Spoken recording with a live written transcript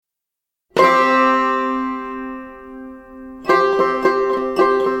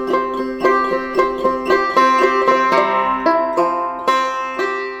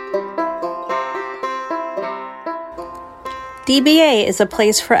DBA is a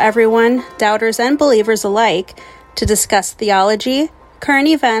place for everyone, doubters and believers alike, to discuss theology, current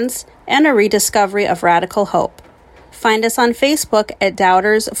events, and a rediscovery of radical hope. Find us on Facebook at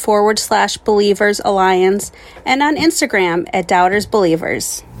Doubters/Believers Alliance and on Instagram at Doubters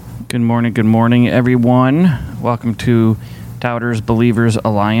Believers. Good morning, everyone. Welcome to Doubters Believers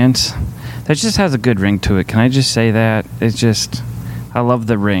Alliance. That just has a good ring to it. Can I just say that? It's just, I love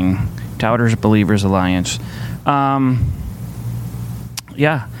the ring. Doubters Believers Alliance.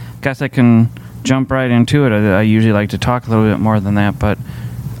 Yeah, guess I can jump right into it. I usually like to talk a little bit more than that, but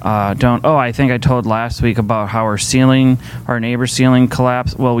don't. Oh, I think I told last week about how our neighbor's ceiling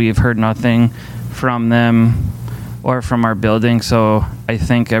collapsed. Well, we've heard nothing from them or from our building, so I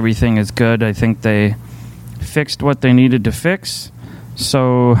think everything is good. I think they fixed what they needed to fix.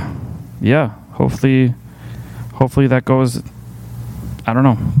 So, yeah, hopefully that goes, I don't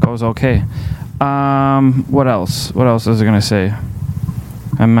know, goes okay. What else? What else was I going to say?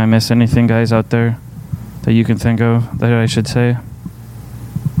 Am I missing anything, guys, out there that you can think of that I should say?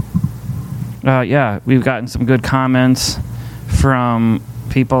 Yeah, we've gotten some good comments from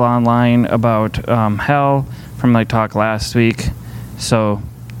people online about hell from my talk last week. So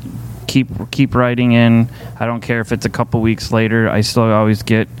keep writing in. I don't care if it's a couple weeks later. I still always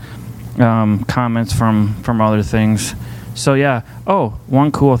get comments from other things. So yeah. Oh,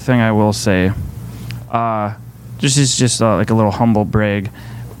 one cool thing I will say. This is just like a little humble brag,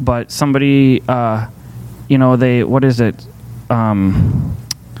 but somebody, they they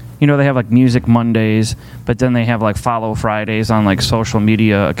have like Music Mondays, but then they have like Follow Fridays on like social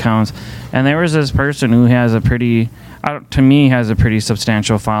media accounts. And there was this person who has a pretty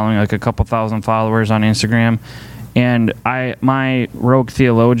substantial following, like a couple thousand followers on Instagram. And my Rogue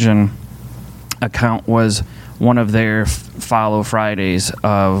Theologian account was one of their Follow Fridays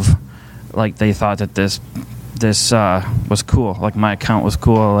of, like, they thought that this was cool. Like, my account was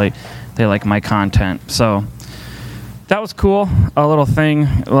cool. Like, they like my content. So that was cool. A little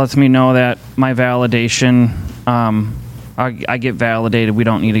thing lets me know that my validation, I get validated. We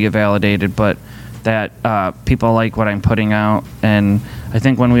don't need to get validated, but that people like what I'm putting out. And I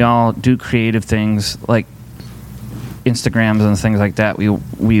think when we all do creative things like Instagrams and things like that,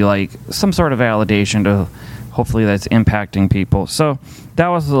 we like some sort of validation to hopefully that's impacting people. So that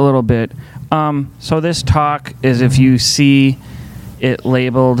was a little bit. So this talk is, if you see it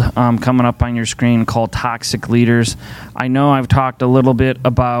labeled coming up on your screen, called Toxic Leaders. I know I've talked a little bit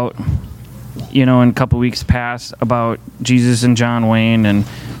about, in a couple weeks past, about Jesus and John Wayne and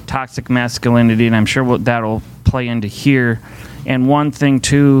toxic masculinity, and I'm sure that'll play into here. And one thing,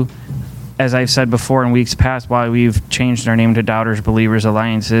 too, as I've said before in weeks past, why we've changed our name to Doubters Believers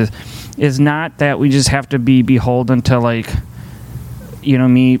Alliance is not that we just have to be beholden to, like,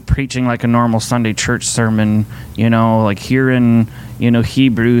 me preaching like a normal Sunday church sermon, like here in,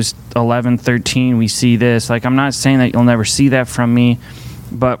 Hebrews 11:13, we see this. Like, I'm not saying that you'll never see that from me,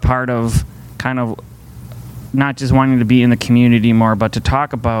 but part of kind of not just wanting to be in the community more, but to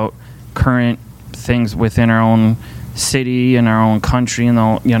talk about current things within our own city and our own country and,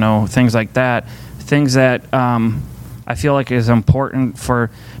 things like that. Things that I feel like is important for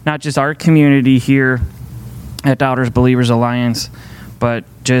not just our community here at Doubters Believers Alliance, but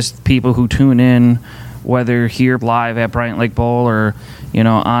just people who tune in, whether here live at Bryant Lake Bowl or,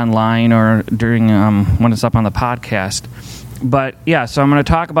 online or during when it's up on the podcast. But, yeah, so I'm going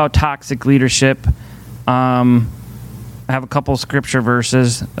to talk about toxic leadership. I have a couple scripture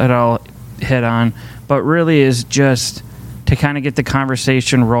verses that I'll hit on, but really is just to kind of get the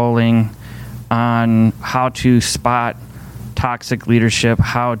conversation rolling on how to spot toxic leadership,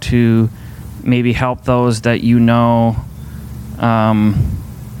 how to maybe help those that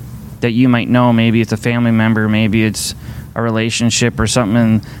that you might know. Maybe it's a family member, maybe it's a relationship or something,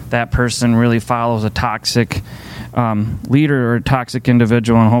 and that person really follows a toxic leader or a toxic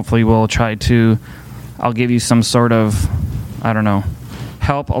individual, and hopefully I'll give you some sort of,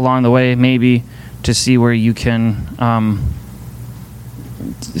 help along the way, maybe to see where you can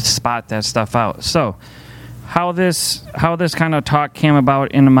spot that stuff out. So how this kind of talk came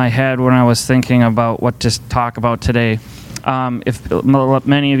about into my head when I was thinking about what to talk about today. If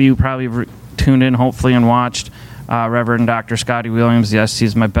many of you probably tuned in, hopefully, and watched Reverend Dr. Scotty Williams. Yes,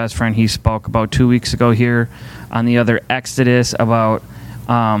 he's my best friend. He spoke about 2 weeks ago here on the other Exodus about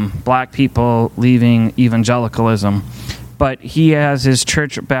black people leaving evangelicalism. But he has his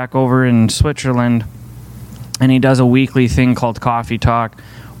church back over in Switzerland, and he does a weekly thing called Coffee Talk,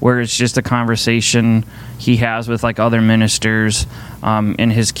 where it's just a conversation he has with like other ministers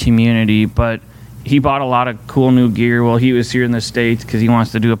in his community. But he bought a lot of cool new gear while he was here in the States because he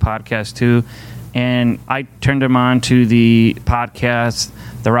wants to do a podcast too. And I turned him on to the podcast,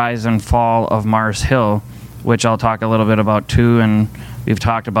 The Rise and Fall of Mars Hill, which I'll talk a little bit about too. And we've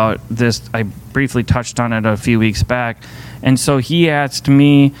talked about this. I briefly touched on it a few weeks back. And so he asked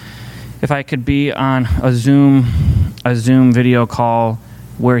me if I could be on a Zoom video call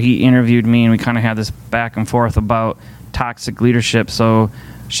where he interviewed me, and we kind of had this back and forth about toxic leadership. So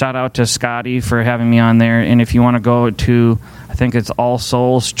shout out to Scotty for having me on there. And if you want to go to, I think it's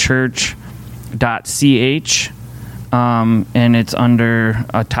allsoulschurch.ch, and it's under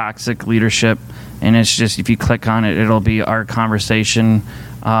a toxic leadership. And it's just, if you click on it, it'll be our conversation,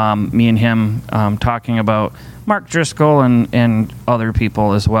 me and him talking about Mark Driscoll and other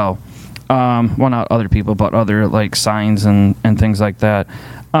people as well. Well, not other people, but other like signs and things like that.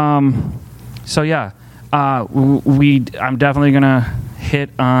 So yeah, I'm definitely gonna hit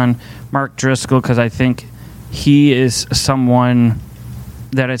on Mark Driscoll because I think he is someone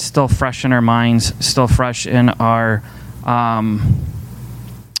that is still fresh in our minds, still fresh in our,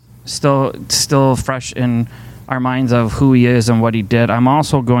 still fresh in our minds of who he is and what he did. I'm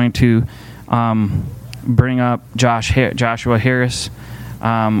also going to bring up Joshua Harris.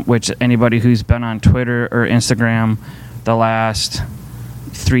 Which anybody who's been on Twitter or Instagram the last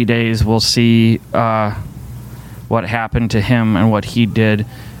 3 days will see what happened to him and what he did.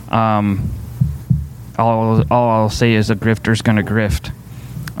 All I'll say is a grifter's going to grift.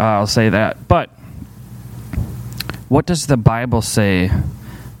 I'll say that. But what does the Bible say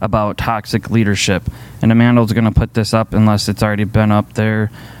about toxic leadership? And Amanda's going to put this up unless it's already been up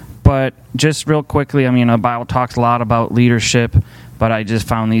there. But just real quickly, I mean, the Bible talks a lot about leadership, but I just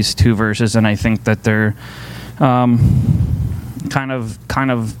found these two verses, and I think that they're kind of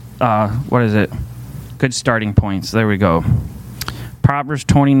what is it? Good starting points. There we go. Proverbs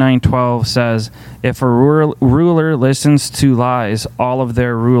 29:12 says, "If a ruler listens to lies, all of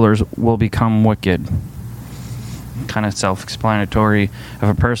their rulers will become wicked." Kind of self-explanatory. Of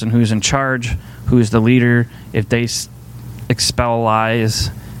a person who's in charge, who's the leader, if they expel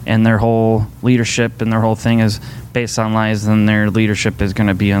lies and their whole leadership and their whole thing is based on lies, then their leadership is going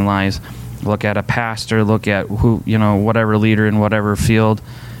to be in lies. Look at a pastor, look at who, whatever leader in whatever field.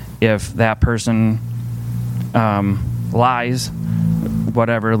 If that person lies,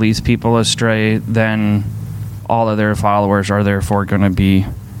 whatever, leads people astray, then all of their followers are therefore going to be,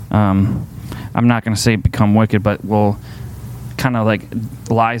 I'm not going to say become wicked, but will kind of like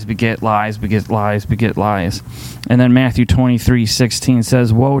lies beget lies, beget lies, beget lies. And then Matthew 23:16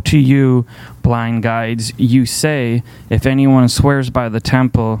 says, "Woe to you, blind guides! You say, if anyone swears by the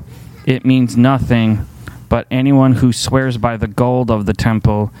temple, it means nothing, but anyone who swears by the gold of the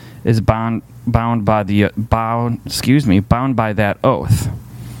temple is bound by that oath."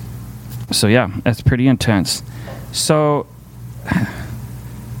 So yeah, that's pretty intense. So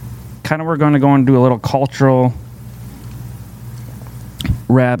kind of we're going to go and do a little cultural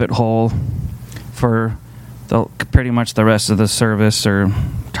rabbit hole for pretty much the rest of the service or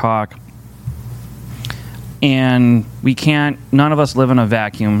talk. And none of us live in a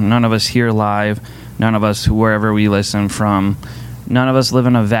vacuum. None of us here live. None of us wherever we listen from. None of us live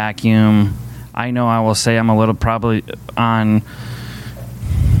in a vacuum. I know I will say I'm a little probably on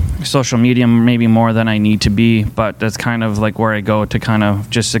social media maybe more than I need to be, but that's kind of like where I go to kind of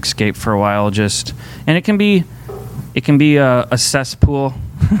just escape for a while. And it can be a cesspool,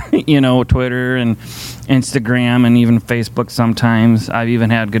 Twitter and Instagram and even Facebook sometimes. I've even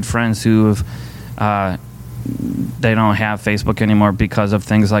had good friends who have, they don't have Facebook anymore because of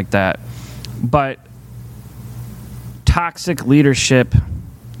things like that. But toxic leadership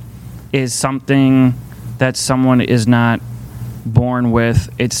is something that someone is not born with.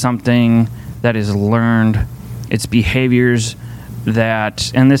 It's something that is learned. It's behaviors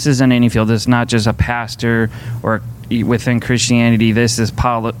that, and this isn't any field, it's not just a pastor or within Christianity, this is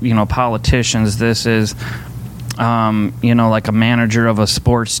politicians, this is like a manager of a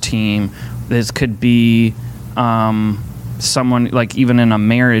sports team, this could be someone like even in a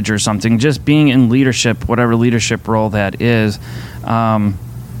marriage or something, just being in leadership, whatever leadership role that is, and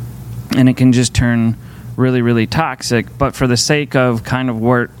it can just turn really, really toxic. But for the sake of kind of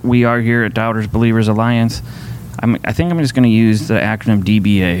what we are here at Doubters Believers Alliance, I think I'm just going to use the acronym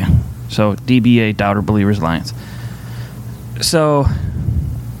DBA. So DBA, Doubter Believers Alliance. So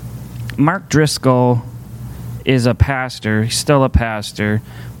Mark Driscoll is a pastor. He's still a pastor,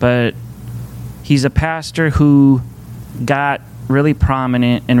 but he's a pastor who got really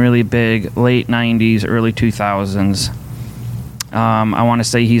prominent and really big late 90s, early 2000s. I want to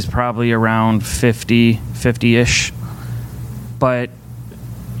say he's probably around 50-ish. But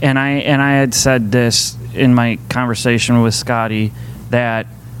and I had said this in my conversation with Scotty, that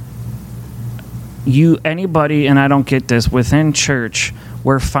anybody, and I don't get this, within church,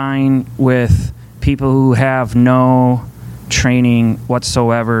 we're fine with people who have no training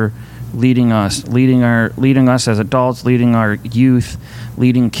whatsoever leading us as adults, leading our youth,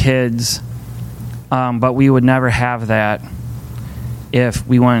 leading kids. But we would never have that if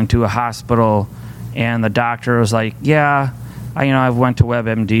we went into a hospital and the doctor was like, yeah, I've went to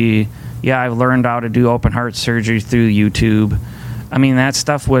WebMD. Yeah, I've learned how to do open heart surgery through YouTube. I mean, that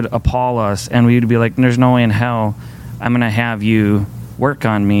stuff would appall us, and we'd be like, there's no way in hell I'm going to have you work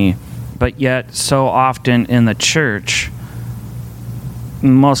on me. But yet, so often in the church,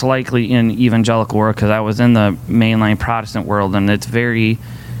 most likely in evangelical world, because I was in the mainline Protestant world, and it's very,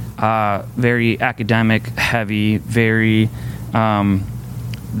 very academic heavy, very...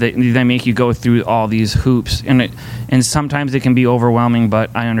 They make you go through all these hoops, and sometimes it can be overwhelming,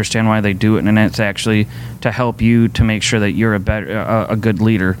 but I understand why they do it, and it's actually to help you to make sure that you're a good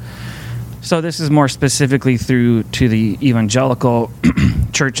leader. So this is more specifically to the evangelical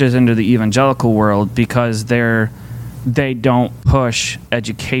churches into the evangelical world, because they don't push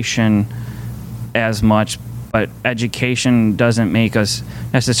education as much. But education doesn't make us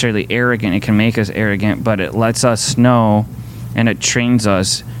necessarily arrogant. It can make us arrogant, but it lets us know, and it trains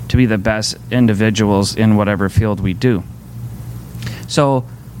us to be the best individuals in whatever field we do. So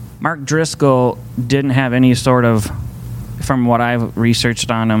Mark Driscoll didn't have any sort of, from what I've researched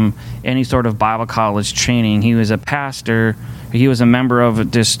on him, any sort of Bible college training. He was a pastor. He was a member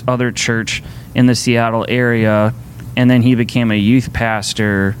of this other church in the Seattle area, and then he became a youth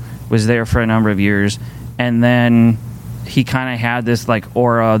pastor, was there for a number of years, and then he kind of had this like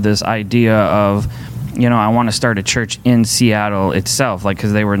aura, this idea of, I want to start a church in Seattle itself, like,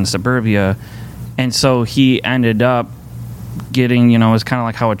 because they were in suburbia. And so he ended up getting, it's kind of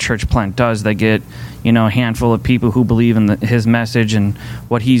like how a church plant does. They get, a handful of people who believe in his message and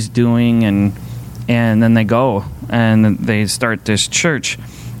what he's doing, and then they go and they start this church.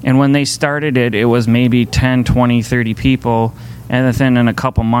 And when they started it, it was maybe 10, 20, 30 people. And within a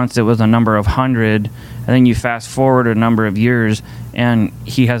couple months, it was a number of 100. And then you fast forward a number of years, and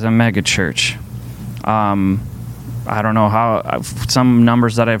he has a mega church. I don't know how, some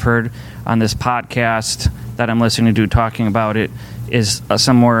numbers that I've heard on this podcast that I'm listening to talking about it is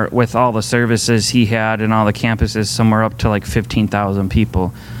somewhere, with all the services he had and all the campuses, somewhere up to like 15,000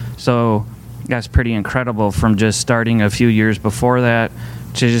 people. So that's pretty incredible, from just starting a few years before that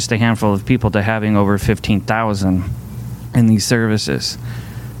to just a handful of people to having over 15,000 in these services.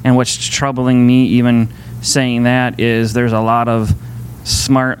 And what's troubling me even saying that is there's a lot of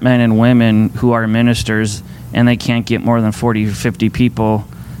smart men and women who are ministers, and they can't get more than 40 or 50 people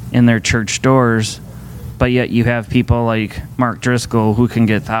in their church doors, but yet you have people like Mark Driscoll who can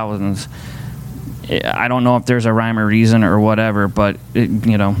get thousands. I don't know if there's a rhyme or reason or whatever, but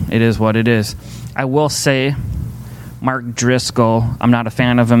it is what it is. I will say Mark Driscoll, I'm not a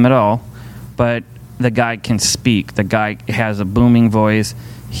fan of him at all, but the guy can speak. The guy has a booming voice.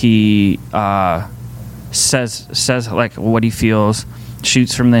 He says like what he feels,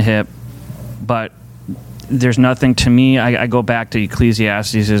 shoots from the hip, but there's nothing, to me, I go back to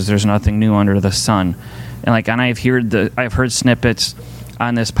Ecclesiastes, is there's nothing new under the sun. And I've heard snippets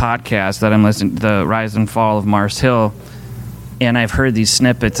on this podcast that I'm listening to, the Rise and Fall of Mars Hill, and I've heard these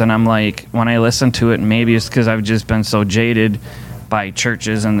snippets, and I'm like, when I listen to it, and maybe it's because I've just been so jaded by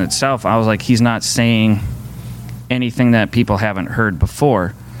churches in itself, I was like, he's not saying anything that people haven't heard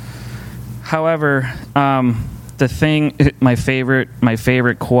before. However, the thing, my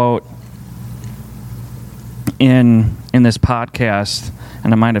favorite quote in this podcast,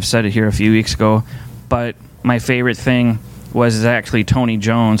 and I might have said it here a few weeks ago, but my favorite thing was actually Tony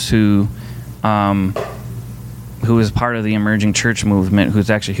Jones, who is part of the emerging church movement, who's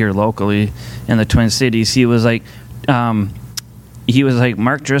actually here locally in the Twin Cities. He was like,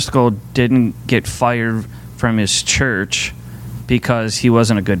 Mark Driscoll didn't get fired from his church because he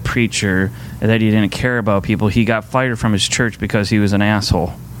wasn't a good preacher, and that he didn't care about people. He got fired from his church because he was an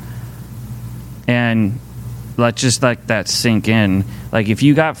asshole. And let's just let that sink in. Like, if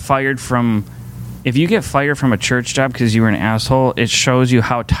you get fired from a church job because you were an asshole, it shows you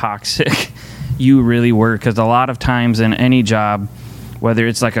how toxic you really were. Because a lot of times in any job, whether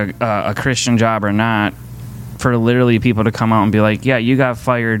it's like a Christian job or not, for literally people to come out and be like, yeah, you got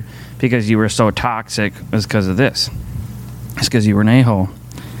fired because you were so toxic, is because of this. It's because you were an a-hole.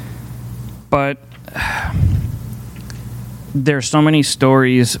 But there's so many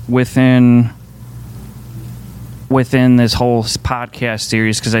stories within this whole podcast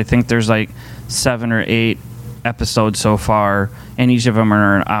series, because I think there's like 7 or 8 episodes so far, and each of them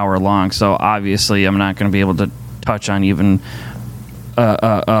are an hour long. So obviously I'm not going to be able to touch on even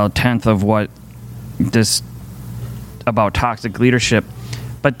a tenth of what this about toxic leadership.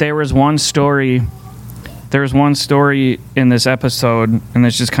 But there was one story in this episode, and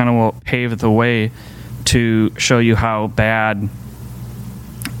this just kind of will pave the way to show you how bad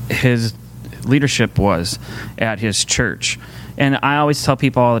his leadership was at his church. And I always tell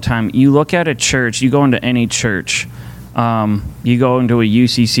people all the time, you look at a church, you go into any church, you go into a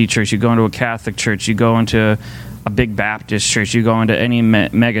UCC church, you go into a Catholic church, you go into a big Baptist church, you go into any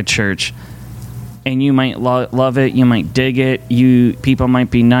mega church, and you might love it, you might dig it, people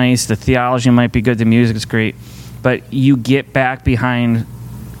might be nice, the theology might be good, the music's great, but you get back behind,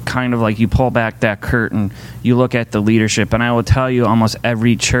 kind of like you pull back that curtain, you look at the leadership, and I will tell you almost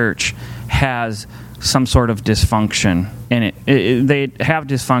every church has some sort of dysfunction in it. They have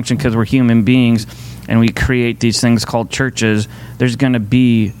dysfunction because we're human beings and we create these things called churches. There's going to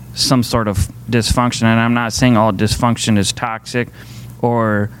be some sort of dysfunction, and I'm not saying all dysfunction is toxic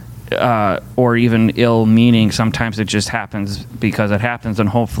or even ill-meaning. Sometimes it just happens because it happens, and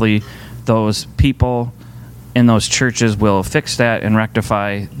hopefully those people in those churches will fix that and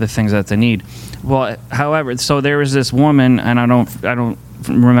rectify the things that they need. Well, however, so there was this woman, and I don't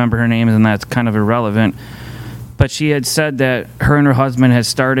remember her name, and that's kind of irrelevant, but she had said that her and her husband had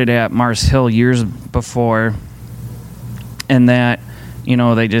started at Mars Hill years before, and that, you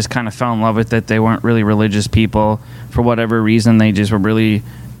know, they just kind of fell in love with it. They weren't really religious people for whatever reason. They just were really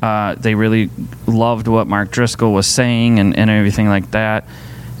they really loved what Mark Driscoll was saying and everything like that.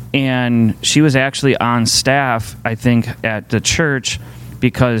 And she was actually on staff, I think, at the church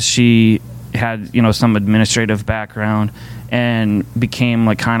because she had, you know, some administrative background and became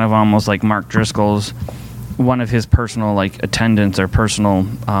like kind of almost like Mark Driscoll's, one of his personal like attendants or personal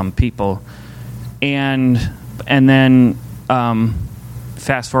people. And then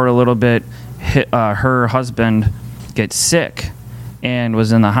fast forward a little bit, her husband gets sick and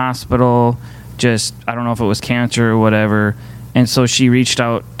was in the hospital, just, I don't know if it was cancer or whatever. And so she reached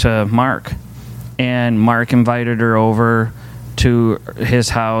out to Mark, and Mark invited her over to his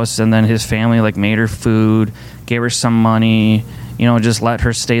house, and then his family like made her food, gave her some money, you know, just let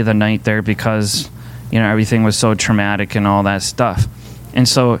her stay the night there because, you know, everything was so traumatic and all that stuff. And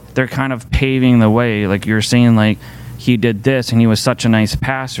so they're kind of paving the way, like you're saying, like he did this and he was such a nice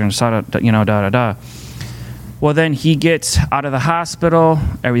pastor and sort of, you know, da-da-da. Well, then he gets out of the hospital,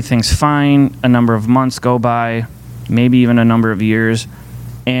 everything's fine, a number of months go by, maybe even a number of years,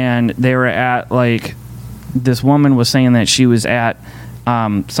 and they were at, like, this woman was saying that she was at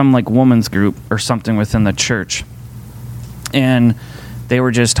some, like, women's group or something within the church, and they were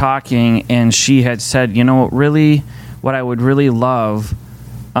just talking, and she had said, you know, really, what I would really love,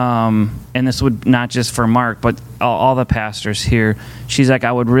 and this would not just for Mark, but all the pastors here, she's like,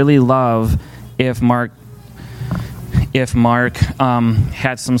 I would really love if Mark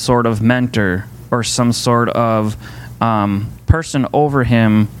had some sort of mentor or some sort of person over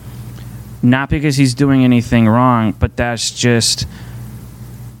him, not because he's doing anything wrong, but that's just,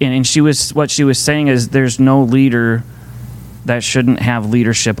 and what she was saying is there's no leader that shouldn't have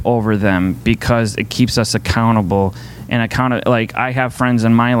leadership over them because it keeps us accountable. And like I have friends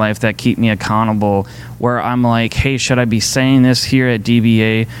in my life that keep me accountable where I'm like, hey, should I be saying this here at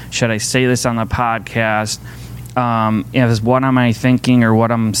DBA? Should I say this on the podcast? Is what am I thinking or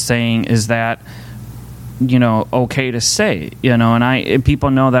what I'm saying, is that, you know, okay to say, you know, and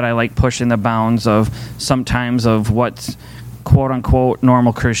people know that I like pushing the bounds of sometimes of what's quote unquote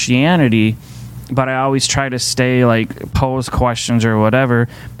normal Christianity, but I always try to stay like pose questions or whatever,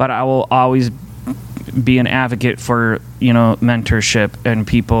 but I will always be an advocate for, you know, mentorship and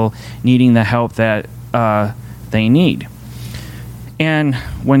people needing the help that they need. And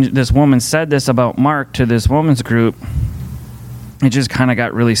when this woman said this about Mark to this woman's group, it just kind of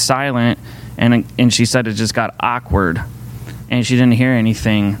got really silent, and she said it just got awkward, and she didn't hear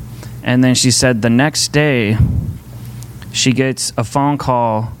anything. And then she said the next day, she gets a phone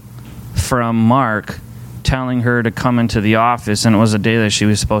call from Mark telling her to come into the office, and it was a day that she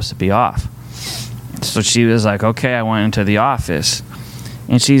was supposed to be off. So she was like, okay, I went into the office.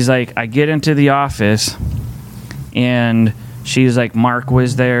 And she's like, I get into the office, and she's like, Mark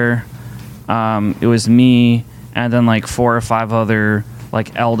was there, it was me, and then like 4 or 5 other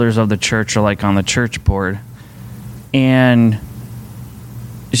like elders of the church are like on the church board. And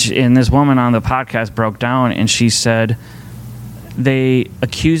this woman on the podcast broke down, and she said, they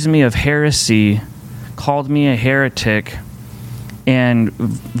accused me of heresy, called me a heretic, and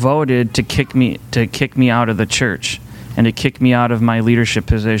voted to kick me out of the church and to kick me out of my leadership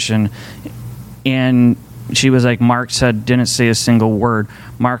position. And she was like, Mark didn't say a single word.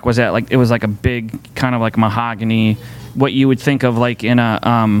 Mark was at it was like a big kind of like mahogany, what you would think of like in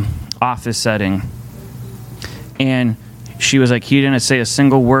a office setting. And she was like, he didn't say a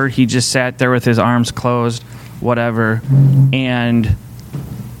single word. He just sat there with his arms closed, whatever. And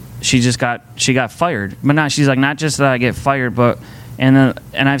she got fired. But she's like, not just that I get fired, but, and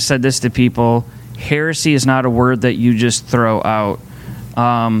I've said this to people, heresy is not a word that you just throw out.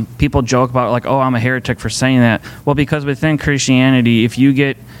 People joke about like, oh, I'm a heretic for saying that. Well, because within Christianity, if you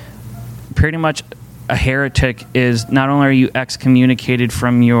get pretty much a heretic is not only are you excommunicated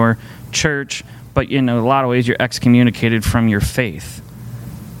from your church, but in a lot of ways you're excommunicated from your faith.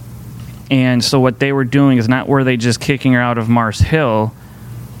 And so what they were doing is not were they just kicking her out of Mars Hill,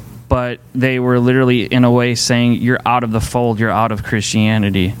 but they were literally in a way saying you're out of the fold, you're out of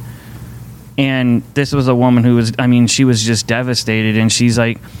Christianity. And this was a woman who was, she was just devastated. And she's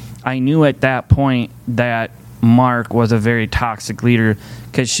like, I knew at that point that Mark was a very toxic leader,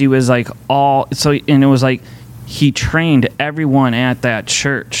 because she was like and it was like he trained everyone at that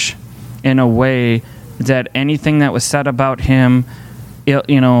church in a way that anything that was said about him,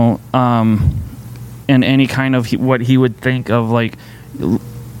 and any kind of what he would think of like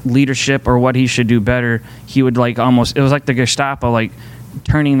leadership or what he should do better, he would like almost, it was like the Gestapo, like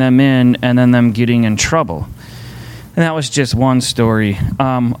turning them in and then them getting in trouble. And that was just one story.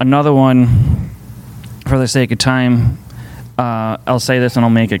 Another one, for the sake of time, I'll say this and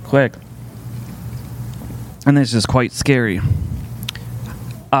I'll make it quick. And this is quite scary.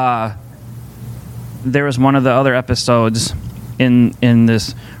 There was one of the other episodes in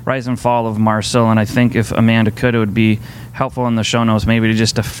this Rise and Fall of Mars Hill, and I think if Amanda could, it would be helpful in the show notes maybe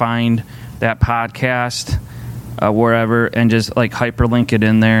to find that podcast wherever and just like hyperlink it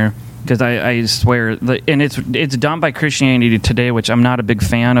in there, because I swear, and it's done by Christianity Today, which I'm not a big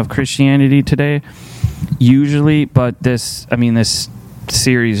fan of Christianity Today usually, but this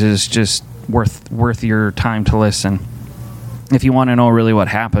series is just worth your time to listen if you want to know really what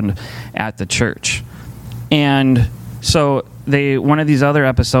happened at the church. And so one of these other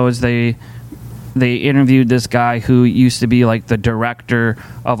episodes, they interviewed this guy who used to be like the director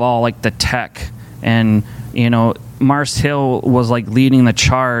of all like the tech, and Mars Hill was like leading the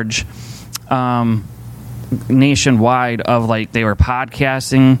charge nationwide of like they were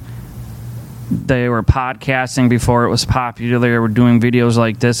podcasting before it was popular. They were doing videos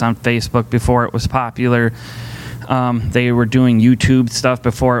like this on Facebook before it was popular. They were doing YouTube stuff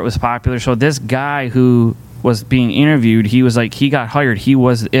before it was popular. So this guy who was being interviewed, he was like, he got hired. He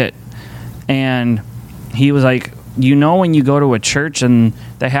was it. And he was like, when you go to a church and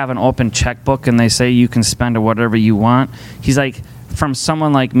they have an open checkbook and they say you can spend whatever you want. He's like, from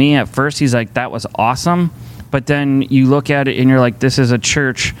someone like me at first, he's like, that was awesome. But then you look at it and you're like, this is a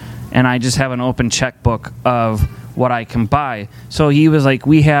church and I just have an open checkbook of what I can buy. So he was like,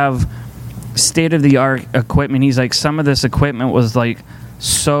 we have state-of-the-art equipment. He's like, some of this equipment was like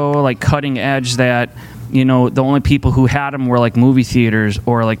so like cutting edge that the only people who had them were like movie theaters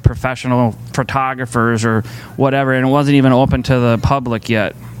or like professional photographers or whatever, and it wasn't even open to the public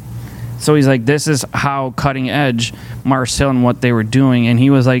yet. So he's like, this is how cutting edge Mars Hill and what they were doing. And he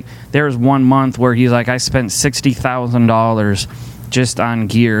was like, there was 1 month where he's like, I spent $60,000 just on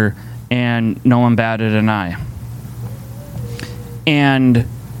gear and no one batted an eye. And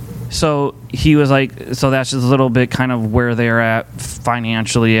so he was like, so that's just a little bit kind of where they're at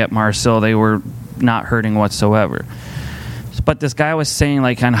financially at Mars Hill. They were not hurting whatsoever. But this guy was saying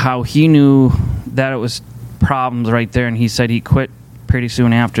like on how he knew that it was problems right there, and he said he quit pretty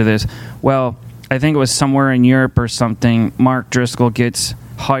soon after this. Well, I think it was somewhere in Europe or something. Mark Driscoll gets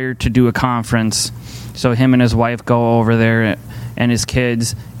hired to do a conference, so him and his wife go over there and his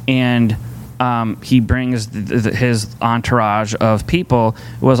kids, and he brings his entourage of people.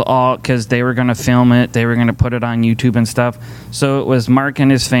 It was all because they were going to film it. They were going to put it on YouTube and stuff. So it was Mark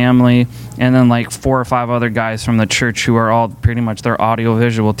and his family, and then like 4 or 5 other guys from the church who are all pretty much their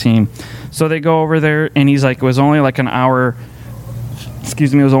audio-visual team. So they go over there, and he's like, it was only like an hour.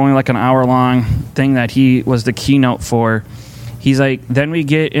 It was only like an hour-long thing that he was the keynote for. He's like, then we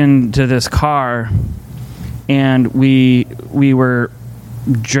get into this car, and we were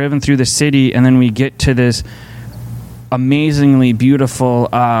driven through the city, and then we get to this amazingly beautiful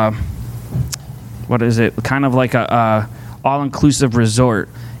what is it, kind of like a all-inclusive resort.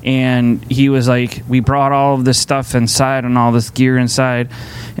 And he was like, we brought all of this stuff inside and all this gear inside,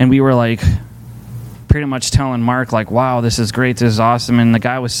 and we were like pretty much telling Mark like, wow, this is great, this is awesome. And the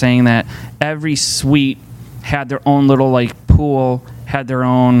guy was saying that every suite had their own little like pool, had their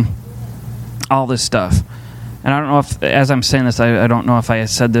own all this stuff. And I don't know if, as I'm saying this, I don't know if I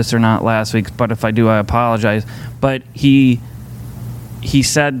said this or not last week, but if I do, I apologize. But he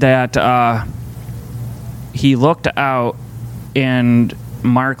said that he looked out, and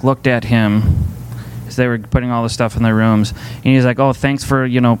Mark looked at him. So they were putting all the stuff in their rooms. And he's like, oh, thanks for,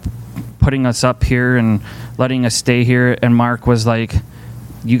 putting us up here and letting us stay here. And Mark was like,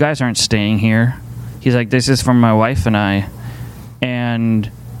 you guys aren't staying here. He's like, this is for my wife and I.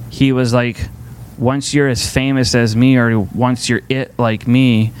 And he was like, once you're as famous as me, or once you're it like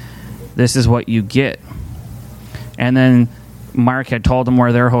me, this is what you get. And then Mark had told them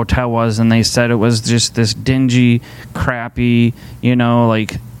where their hotel was, and they said it was just this dingy, crappy,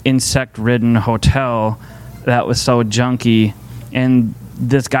 like insect-ridden hotel that was so junky. And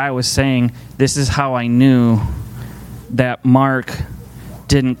this guy was saying, this is how I knew that Mark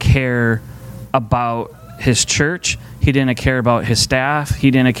didn't care about his church. He didn't care about his staff. He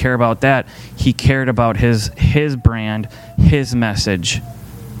didn't care about that. He cared about his brand, his message.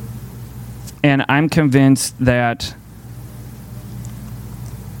 And I'm convinced that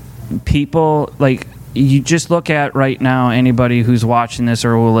people, like, you just look at right now, anybody who's watching this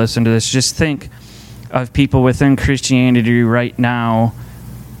or will listen to this, just think of people within Christianity right now,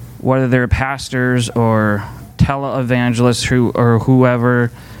 whether they're pastors or televangelists or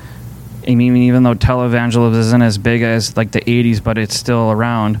whoever. I mean, even though televangelism isn't as big as like the 80s, but it's still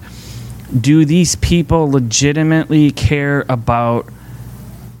around. Do these people legitimately care about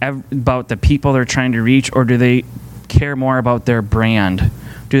the people they're trying to reach, or do they care more about their brand?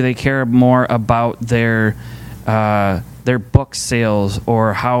 Do they care more about their book sales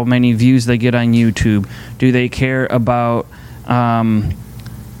or how many views they get on YouTube? Do they care about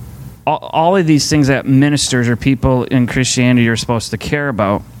all of these things that ministers or people in Christianity are supposed to care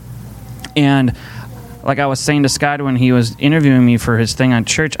about? And like I was saying to Scott when he was interviewing me for his thing on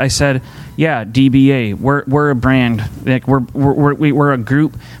church, I said, yeah, DBA, we're a brand, like we're a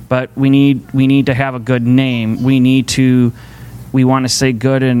group, but we need to have a good name. We want to say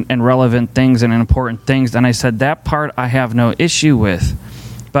good and relevant things and important things. And I said, that part I have no issue with.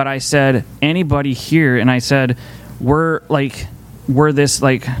 But I said, anybody here, and I said, we're this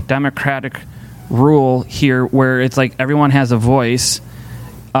like democratic rule here where it's like everyone has a voice.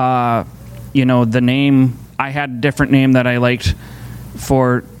 The name, I had a different name that I liked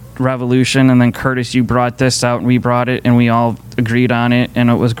for Revolution, and then Curtis, you brought this out, and we brought it, and we all agreed on it, and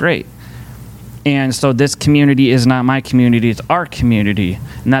it was great. And so this community is not my community, it's our community.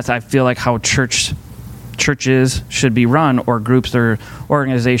 And that's, I feel like, how churches should be run, or groups or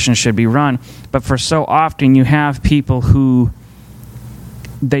organizations should be run. But for so often, you have people who,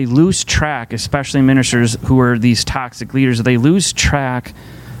 they lose track, especially ministers who are these toxic leaders, they lose track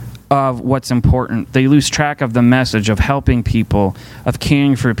of what's important. They lose track of the message of helping people, of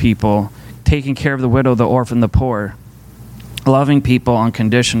caring for people, taking care of the widow, the orphan, the poor, loving people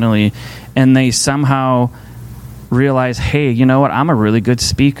unconditionally, and they somehow realize, hey, you know what, I'm a really good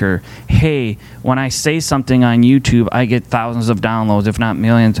speaker. Hey, when I say something on YouTube, I get thousands of downloads, if not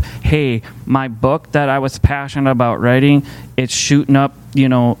millions. Hey, my book that I was passionate about writing, it's shooting up,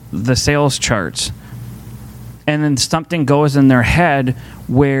 the sales charts. And then something goes in their head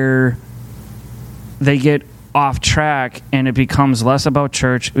where they get off track, and it becomes less about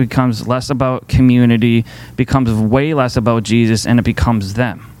church, it becomes less about community, becomes way less about Jesus, and it becomes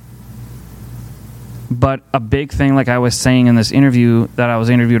them. But a big thing, like I was saying in this interview that I was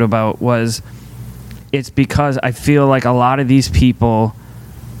interviewed about, was it's because I feel like a lot of these people,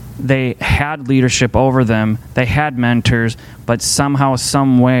 they had leadership over them, they had mentors, but somehow,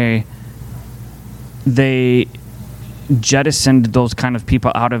 some way, they jettisoned those kind of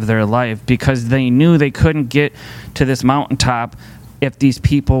people out of their life because they knew they couldn't get to this mountaintop if these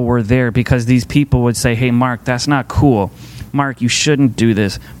people were there, because these people would say, hey, Mark, that's not cool. Mark, you shouldn't do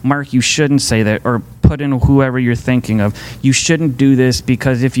this. Mark, you shouldn't say that, or put in whoever you're thinking of. You shouldn't do this,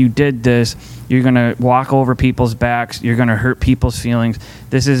 because if you did this, you're going to walk over people's backs. You're going to hurt people's feelings.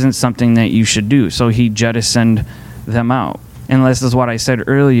 This isn't something that you should do. So he jettisoned them out. And this is what I said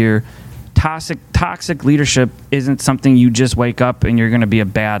earlier. Toxic leadership isn't something you just wake up and you're going to be a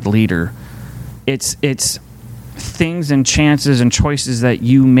bad leader. It's things and chances and choices that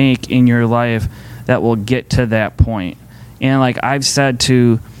you make in your life that will get to that point. And like I've said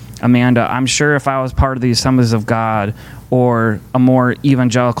to Amanda, I'm sure if I was part of the Assemblies of God or a more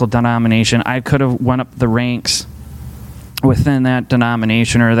evangelical denomination, I could have went up the ranks within that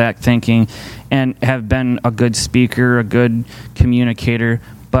denomination or that thinking and have been a good speaker, a good communicator.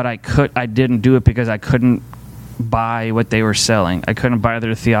 But I didn't do it because I couldn't buy what they were selling. I couldn't buy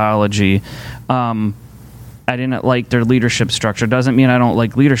their theology. I didn't like their leadership structure. Doesn't mean I don't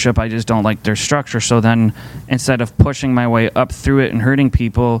like leadership. I just don't like their structure. So then instead of pushing my way up through it and hurting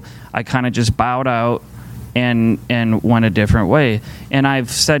people, I kind of just bowed out and went a different way. And I've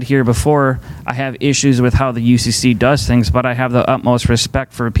said here before, I have issues with how the UCC does things, but I have the utmost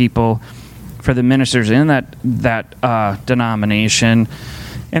respect for people for the ministers in that denomination.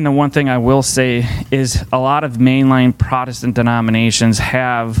 And the one thing I will say is a lot of mainline Protestant denominations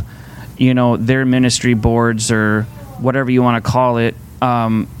have, their ministry boards or whatever you want to call it.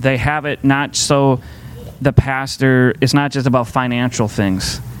 They have it not so the pastor, it's not just about financial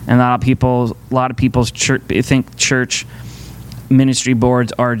things. And a lot of people's church think church ministry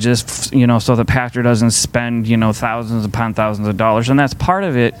boards are just, so the pastor doesn't spend, thousands upon thousands of dollars. And that's part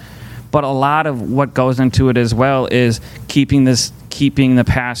of it. But a lot of what goes into it as well is keeping the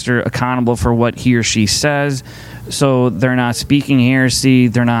pastor accountable for what he or she says. So they're not speaking heresy.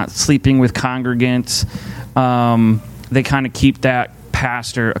 They're not sleeping with congregants. They kind of keep that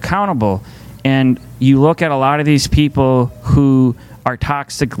pastor accountable. And you look at a lot of these people who are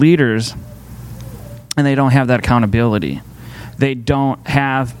toxic leaders, and they don't have that accountability. They don't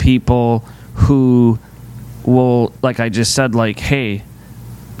have people who will, like I just said, like, hey,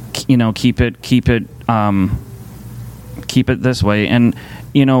 keep it this way. And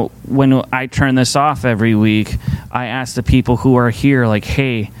when I turn this off every week, I ask the people who are here, like,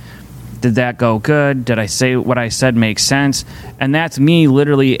 hey, did that go good? Did I say what I said make sense? And that's me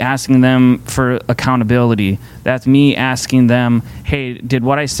literally asking them for accountability. That's me asking them, hey, did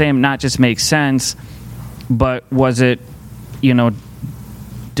what I say not just make sense, but was it,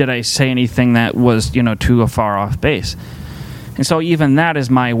 did I say anything that was, too far off base? And so even that is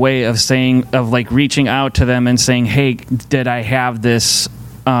my way of saying, of like reaching out to them and saying, hey, did I have this,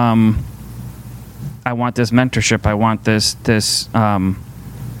 I want this mentorship. I want this,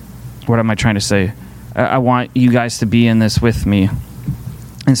 what am I trying to say? I want you guys to be in this with me.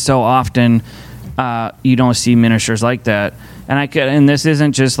 And so often you don't see ministers like that. And this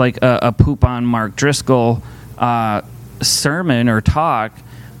isn't just like a poop on Mark Driscoll sermon or talk,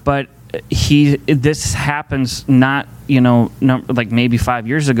 but this happens not, like maybe 5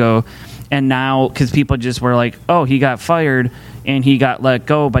 years ago. And now, because people just were like, oh, he got fired and he got let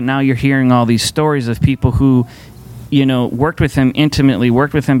go. But now you're hearing all these stories of people who, worked with him intimately,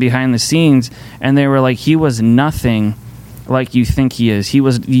 worked with him behind the scenes, and they were like, he was nothing like you think he is.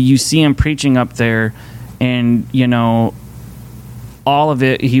 You see him preaching up there, and, all of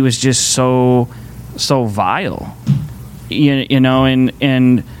it, he was just so vile,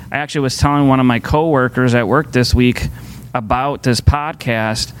 and I actually was telling one of my coworkers at work this week about this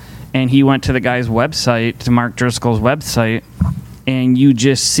podcast, and he went to the guy's website, to Mark Driscoll's website, and you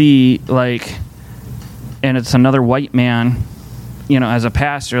just see, like, and it's another white man, as a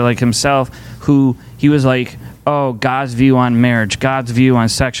pastor like himself, who he was like, oh, God's view on marriage, God's view on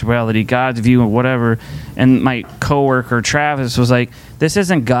sexuality, God's view on whatever. And my coworker Travis was like, this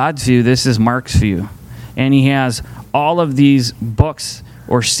isn't God's view, this is Mark's view. And he has all of these books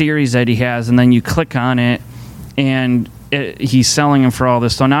or series that he has, and then you click on it, and he's selling them for all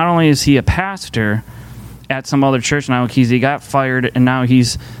this. So not only is he a pastor at some other church now, he got fired, and now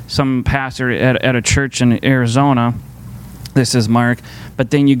he's some pastor at a church in Arizona. This is Mark.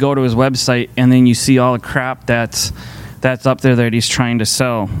 But then you go to his website, and then you see all the crap that's up there that he's trying to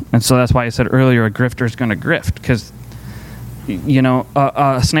sell. And so that's why I said earlier, a grifter's going to grift, because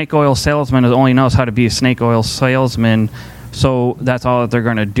a snake oil salesman only knows how to be a snake oil salesman. So that's all that they're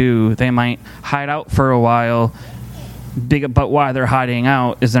going to do. They might hide out for a while, but why they're hiding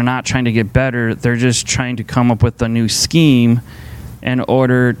out is they're not trying to get better. They're just trying to come up with a new scheme in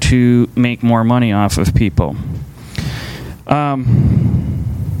order to make more money off of people.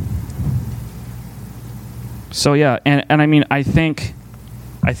 So yeah, and I mean, I think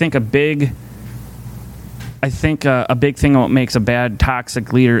a big thing what makes a bad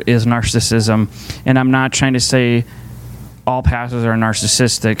toxic leader is narcissism. And I'm not trying to say all pastors are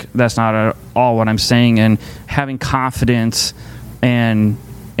narcissistic. That's not at all what I'm saying. And having confidence and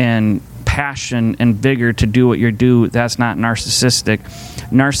passion and vigor to do what you do, that's not narcissistic.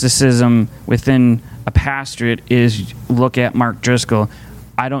 Narcissism within a pastorate is, look at Mark Driscoll.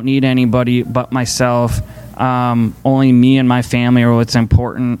 I don't need anybody but myself. Only me and my family are what's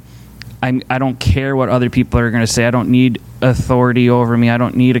important. I don't care what other people are going to say. I don't need authority over me. I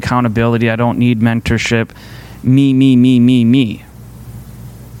don't need accountability. I don't need mentorship. Me.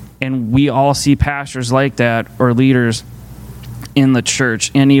 And we all see pastors like that, or leaders in the church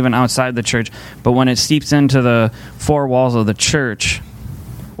and even outside the church. But when it seeps into the four walls of the church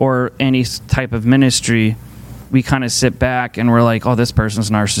or any type of ministry, we kind of sit back and we're like, oh, this person's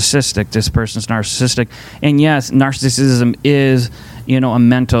narcissistic. This person's narcissistic. And yes, narcissism is, a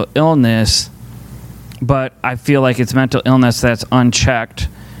mental illness, but I feel like it's mental illness that's unchecked.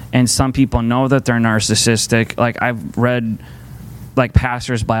 And some people know that they're narcissistic. Like, I've read like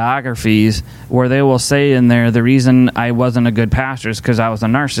pastors' biographies where they will say in there, the reason I wasn't a good pastor is because I was a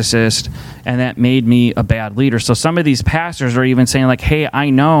narcissist, and that made me a bad leader. So some of these pastors are even saying like, hey, I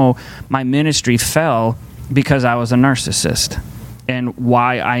know my ministry fell because I was a narcissist, and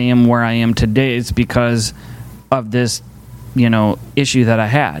why I am where I am today is because of this, issue that I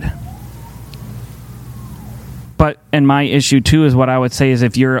had. But, and my issue too is what I would say is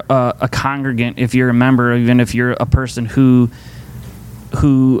if you're a congregant, if you're a member, even if you're a person who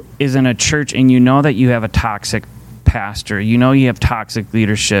is in a church and you know that you have a toxic pastor, you have toxic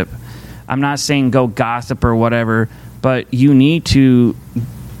leadership. I'm not saying go gossip or whatever, but you need to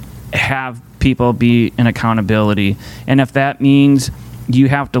have people be in accountability. And if that means you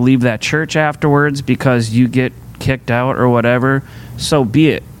have to leave that church afterwards because you get kicked out or whatever, so be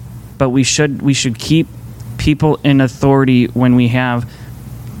it. But we should keep people in authority when we have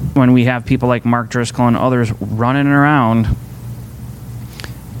people like Mark Driscoll and others running around,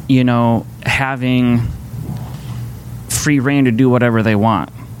 having free reign to do whatever they want.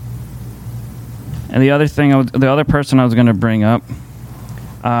 And the other person I was going to bring up,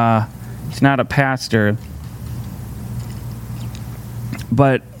 he's not a pastor,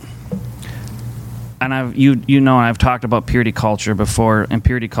 but, and I've talked about purity culture before, and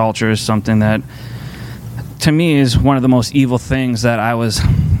purity culture is something that, to me, is one of the most evil things that I was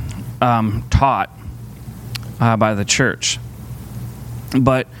taught by the church.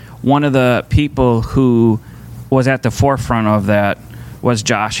 But one of the people who was at the forefront of that was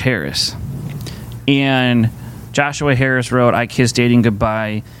Josh Harris. And Joshua Harris wrote I Kiss Dating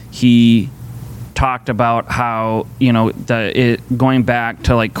Goodbye. He talked about how, going back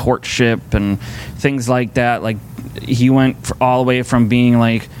to like courtship and things like that. Like he went all the way from being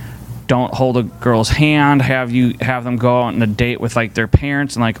like, don't hold a girl's hand, have them go out on a date with like their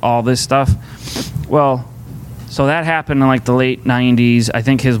parents and like all this stuff. Well, so that happened in like the late 90s. I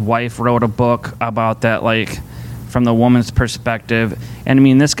think his wife wrote a book about that, like from the woman's perspective. And I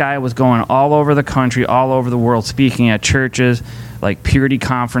mean, this guy was going all over the country, all over the world, speaking at churches, like purity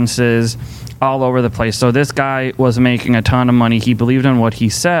conferences, all over the place. So this guy was making a ton of money. He believed in what he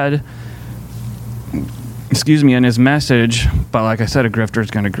said, in his message. But like I said, a grifter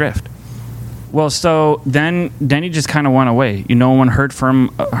is going to grift. Well, so then he just kind of went away. No one heard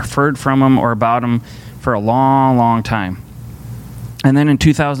from him or about him for a long, long time. And then in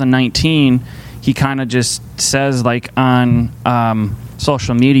 2019, he kind of just says, like on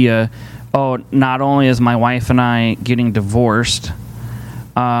social media, "Oh, not only is my wife and I getting divorced,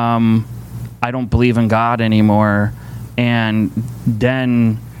 I don't believe in God anymore." And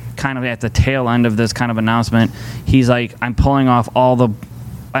then, kind of at the tail end of this kind of announcement, he's like, I've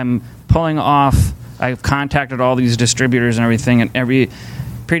contacted all these distributors and everything, and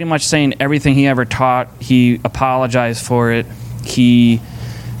pretty much saying everything he ever taught, he apologized for it. He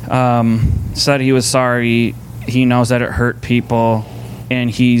said he was sorry. He knows that it hurt people, and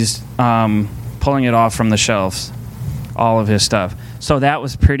he's pulling it off from the shelves, all of his stuff. So that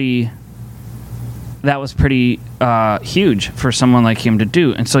was pretty huge for someone like him to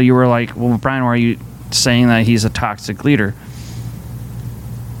do. And so you were like, well, Brian, why are you saying that he's a toxic leader?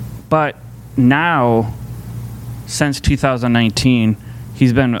 But now, since 2019,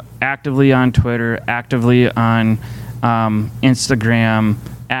 he's been actively on Twitter, actively on Instagram,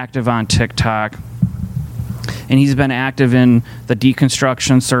 active on TikTok, and he's been active in the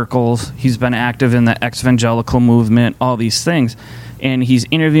deconstruction circles. He's been active in the evangelical movement, all these things. And he's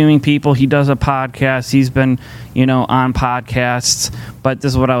interviewing people. He does a podcast. He's been, on podcasts. But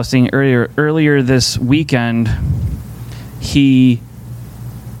this is what I was saying earlier. Earlier this weekend, he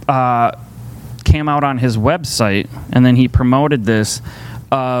came out on his website, and then he promoted this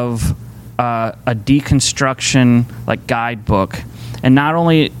of a deconstruction like guidebook. And not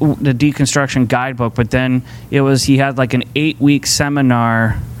only the deconstruction guidebook, but then he had like an 8-week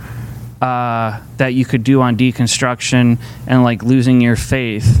seminar that you could do on deconstruction and like losing your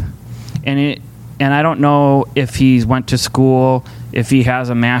faith. And I don't know if he went to school, if he has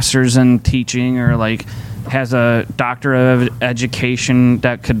a master's in teaching, or like has a doctorate of education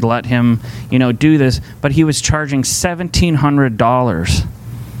that could let him, do this. But he was charging $1,700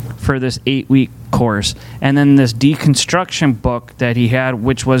 for this 8-week course. And then this deconstruction book that he had,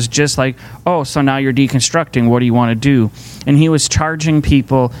 which was just like, oh, so now you're deconstructing, what do you want to do? And he was charging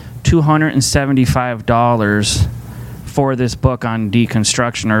people $275 for this book on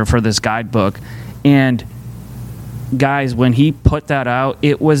deconstruction, or for this guidebook. And guys, when he put that out,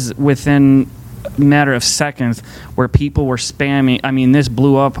 it was within a matter of seconds where people were spamming. I mean, this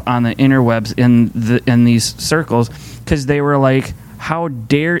blew up on the interwebs in these circles, because they were like, how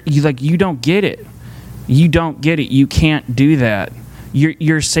dare you, like, you don't get it. You don't get it. You can't do that.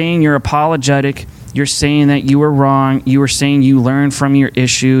 You're saying you're apologetic. You're saying that you were wrong. You were saying you learned from your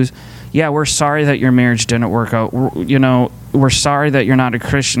issues. Yeah, we're sorry that your marriage didn't work out. We're sorry that you're not a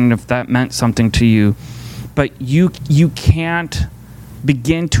Christian if that meant something to you. But you can't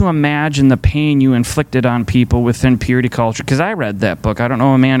begin to imagine the pain you inflicted on people within purity culture. Because I read that book. I don't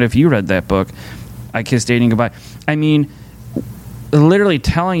know, Amanda, if you read that book, I Kissed Dating Goodbye. I mean, literally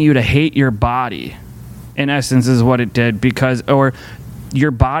telling you to hate your body, in essence, is what it did. Or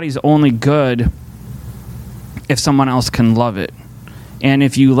your body's only good if someone else can love it. And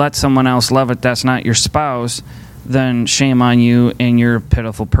if you let someone else love it that's not your spouse, then shame on you and you're a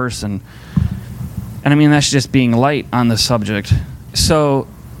pitiful person. And I mean, that's just being light on the subject. So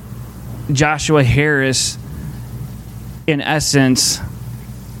Joshua Harris, in essence,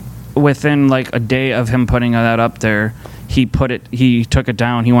 within like a day of him putting that up there, he took it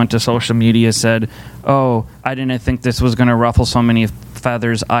down. He went to social media, said, "Oh, I didn't think this was going to ruffle so many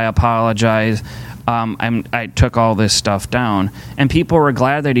feathers. I apologize. I took all this stuff down." And people were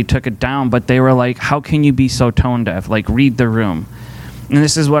glad that he took it down, but they were like, how can you be so tone deaf? Like, read the room. And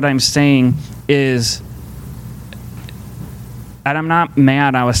this is what I'm saying is, and I'm not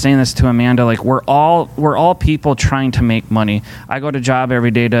mad. I was saying this to Amanda. Like, we're all people trying to make money. I go to job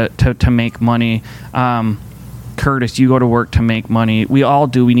every day to make money. Curtis, you go to work to make money. We all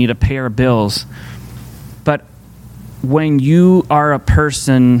do. We need to pay our bills. But when you are a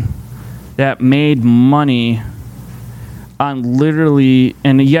person that made money on literally,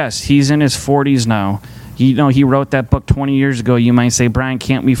 and yes, he's in his 40s now. He wrote that book 20 years ago. You might say, Brian,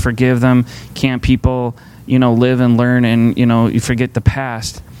 can't we forgive them? Can't people, live and learn and, you forget the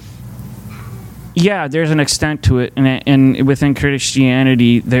past? Yeah, there's an extent to it. And within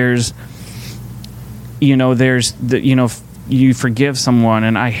Christianity, there's you forgive someone.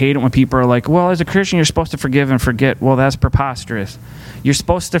 And I hate it when people are like, well, as a Christian, you're supposed to forgive and forget. Well, that's preposterous. You're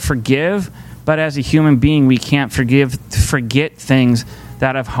supposed to forgive, but as a human being, we can't forget things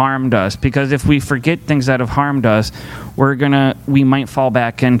that have harmed us. Because if we forget things that have harmed us, we might fall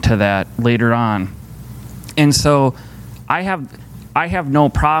back into that later on. And so I have no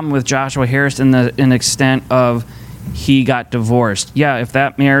problem with Joshua Harris in the extent of he got divorced. Yeah, if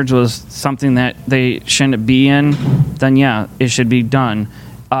that marriage was something that they shouldn't be in, then yeah, it should be done.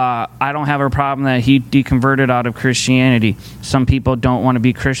 I don't have a problem that he deconverted out of Christianity. Some people don't want to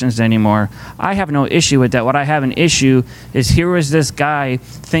be Christians anymore. I have no issue with that. What I have an issue is, here was this guy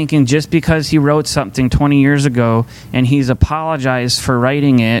thinking just because he wrote something 20 years ago and he's apologized for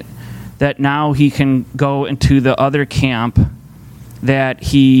writing it, that now he can go into the other camp that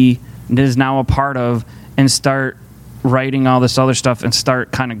he is now a part of and start writing all this other stuff and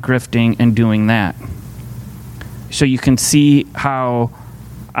start kind of grifting and doing that. So you can see how,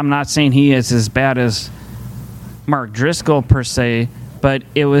 I'm not saying he is as bad as Mark Driscoll per se, but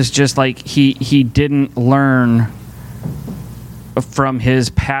it was just like he didn't learn from his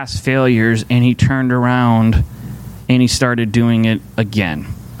past failures, and he turned around and he started doing it again.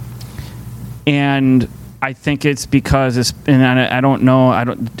 And I think it's because and I don't know.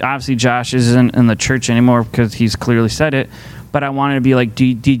 Obviously Josh isn't in the church anymore because he's clearly said it. But I wanted to be like,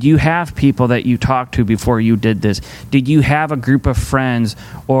 did you have people that you talked to before you did this? Did you have a group of friends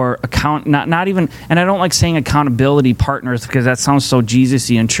or not even, and I don't like saying accountability partners because that sounds so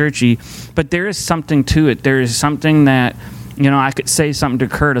Jesus-y and churchy, but there is something to it. There is something that, I could say something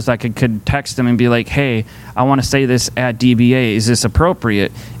to Curtis. I could text him and be like, hey, I want to say this at DBA. Is this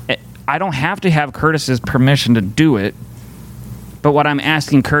appropriate? I don't have to have Curtis's permission to do it. But what I'm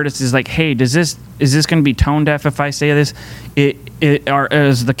asking Curtis is like, hey, is this going to be tone deaf if I say this? Or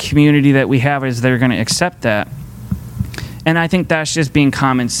is the community that we have, is they're going to accept that? And I think that's just being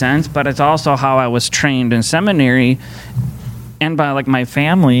common sense, but it's also how I was trained in seminary and by like my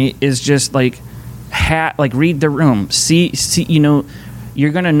family, is just like read the room. See,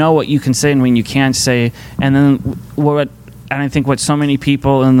 you're going to know what you can say and when you can't say. And then I think what so many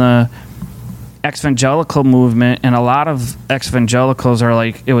people in the evangelical movement, and a lot of evangelicals are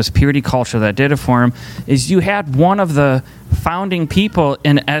like, it was purity culture that did it for him, is you had one of the founding people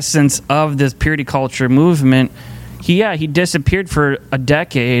in essence of this purity culture movement. He disappeared for a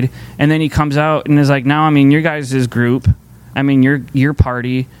decade, and then he comes out and is like, now I'm in your guys' group, I'm in your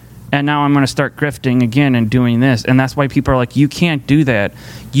party, and now I'm going to start grifting again and doing this. And that's why people are like, you can't do that.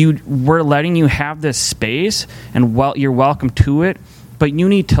 We're letting you have this space, and you're welcome to it, but you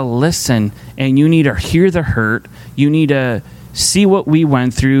need to listen, and you need to hear the hurt. You need to see what we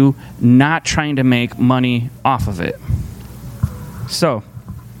went through, not trying to make money off of it. So,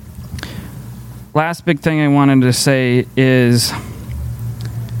 last big thing I wanted to say is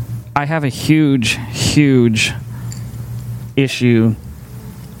I have a huge issue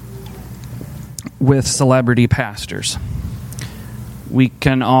with celebrity pastors. We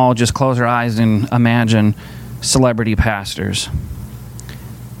can all just close our eyes and imagine celebrity pastors.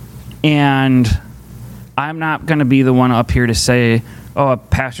 And I'm not going to be the one up here to say, oh, a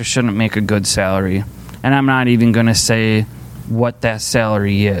pastor shouldn't make a good salary. And I'm not even going to say what that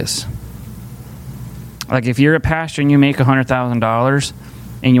salary is. Like, if you're a pastor and you make $100,000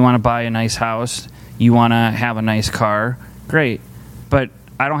 and you want to buy a nice house, you want to have a nice car, great. But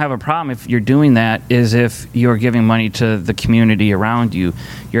I don't have a problem if you're doing that, is if you're giving money to the community around you.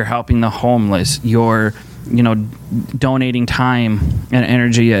 You're helping the homeless. You're, donating time and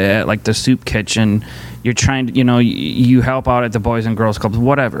energy at, like, the soup kitchen. You're trying to, you help out at the Boys and Girls Clubs,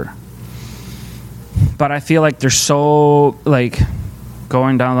 whatever. But I feel like they're so, like,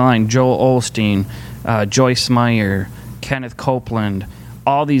 going down the line, Joel Osteen, Joyce Meyer, Kenneth Copeland,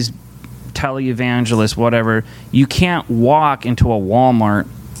 all these televangelists, whatever. You can't walk into a Walmart,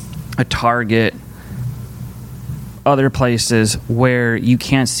 a Target, other places where you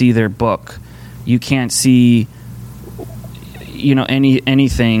can't see their book. You can't see,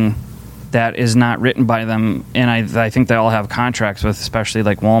 anything that is not written by them. And I think they all have contracts with, especially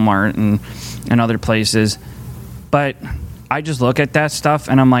like Walmart and other places. But I just look at that stuff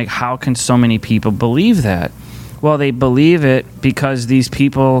and I'm like, how can so many people believe that? Well, they believe it because these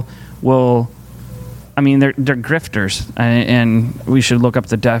people will, they're grifters, and we should look up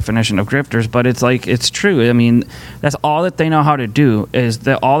the definition of grifters, but it's true. That's all that they know how to do, is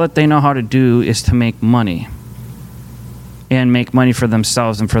to make money and make money for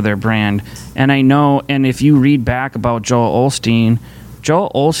themselves and for their brand. And I know, and if you read back about Joel Osteen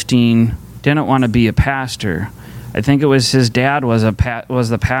didn't want to be a pastor. I think it was his dad was the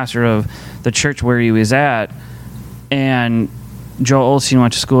pastor of the church where he was at, and Joel Osteen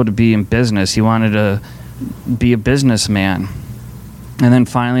went to school to be in business. He wanted to be a businessman. And then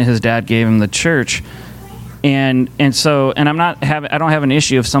finally his dad gave him the church. And I don't have an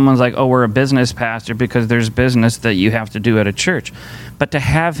issue if someone's like, oh, we're a business pastor, because there's business that you have to do at a church. But to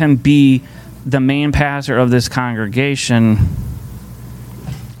have him be the main pastor of this congregation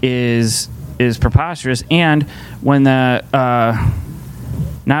is preposterous. And when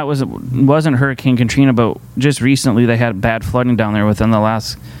wasn't Hurricane Katrina, but just recently they had bad flooding down there within the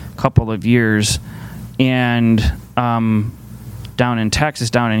last couple of years, and down in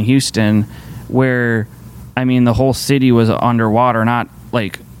Texas, down in Houston, where the whole city was underwater. Not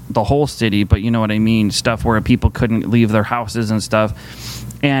like the whole city, but you know what I mean, stuff where people couldn't leave their houses and stuff.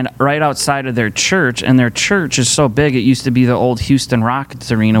 And right outside of their church, and their church is so big, it used to be the old Houston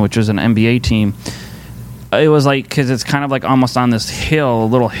Rockets arena, which was an NBA team. It was like, because it's kind of like almost on this hill, a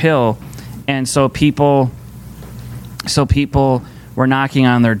little hill, and so people were knocking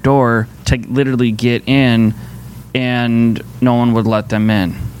on their door to literally get in, and no one would let them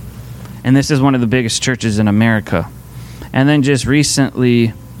in. And this is one of the biggest churches in America. And then just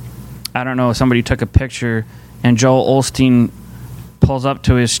recently, I don't know, somebody took a picture, and Joel Osteen pulls up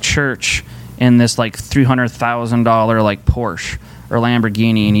to his church in this like $300,000 like Porsche or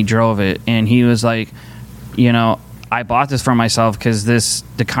Lamborghini, and he drove it, and he was like, I bought this for myself because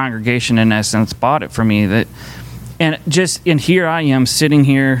the congregation in essence bought it for me. And here I am sitting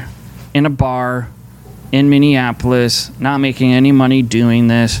here in a bar in Minneapolis, not making any money doing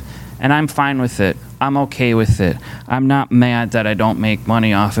this, and I'm fine with it. I'm okay with it. I'm not mad that I don't make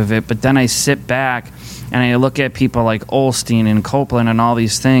money off of it. But then I sit back and I look at people like Osteen and Copeland and all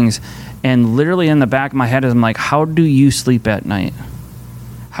these things, and literally in the back of my head is, I'm like, how do you sleep at night?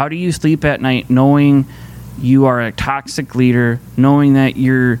 How do you sleep at night knowing you are a toxic leader, knowing that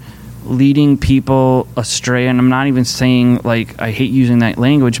you're leading people astray? And I'm not even saying, like, I hate using that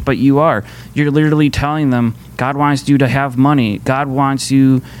language, but you are. You're literally telling them God wants you to have money. God wants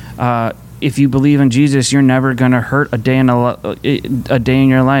you, if you believe in Jesus, you're never going to hurt a day in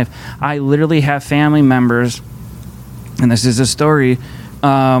your life. I literally have family members, and this is a story,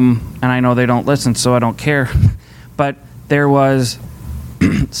 and I know they don't listen, so I don't care, but there was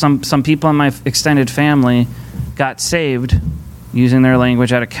some people in my extended family got saved, using their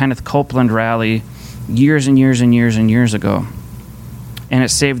language, at a Kenneth Copeland rally years and years and years and years ago. And it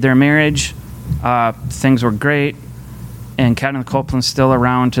saved their marriage. Things were great. And Kenneth Copeland's still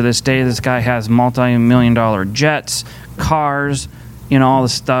around to this day. This guy has multi-million-dollar jets, cars, all the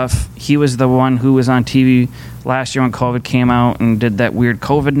stuff. He was the one who was on TV last year when COVID came out and did that weird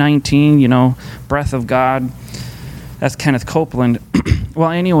COVID-19, breath of God. That's Kenneth Copeland. Well,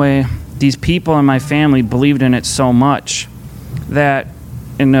 anyway, these people in my family believed in it so much that,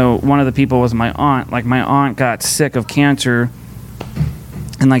 one of the people was my aunt. Like, my aunt got sick of cancer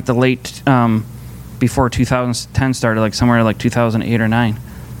in like the late, before 2010 started, like somewhere like 2008 or 9.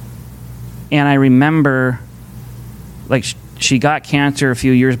 And I remember, like, she got cancer a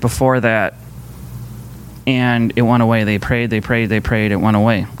few years before that, and it went away. They prayed, it went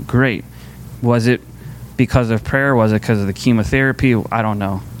away. Great. Was it because of prayer? Was it because of the chemotherapy? I don't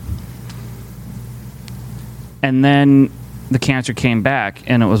know. And then the cancer came back,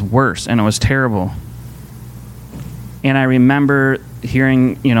 and it was worse, and it was terrible. And I remember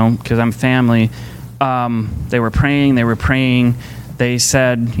hearing, because I'm family, they were praying. They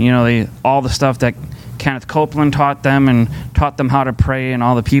said, all the stuff that Kenneth Copeland taught them and taught them how to pray, and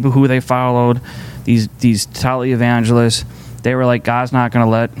all the people who they followed, these televangelists, they were like, God's not going to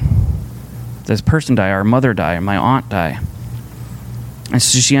let this person die, our mother die, my aunt die. And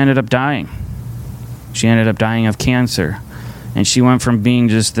so she ended up dying. She ended up dying of cancer. And she went from being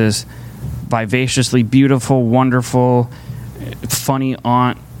just this vivaciously beautiful, wonderful, funny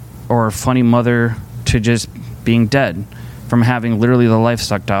aunt or funny mother to just being dead, from having literally the life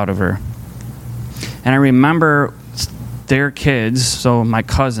sucked out of her. And I remember their kids, so my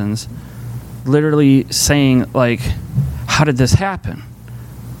cousins, literally saying, like, how did this happen?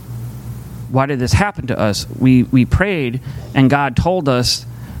 Why did this happen to us? We prayed, and God told us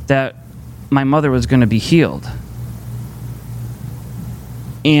that my mother was going to be healed.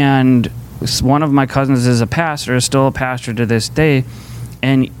 And one of my cousins is still a pastor to this day,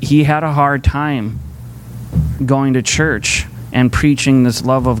 and he had a hard time going to church and preaching this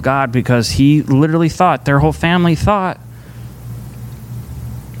love of God, because he literally thought, their whole family thought,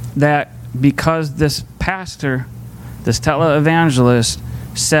 that because this pastor, this televangelist,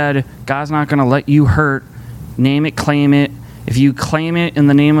 said, God's not going to let you hurt, name it, claim it. If you claim it in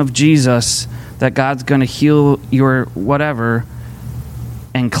the name of Jesus, that God's going to heal your whatever,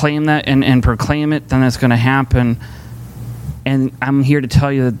 and claim that and proclaim it, then that's going to happen. And I'm here to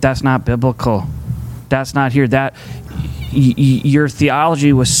tell you that that's not biblical. That's not here. That your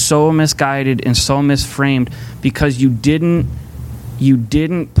theology was so misguided and so misframed, because you didn't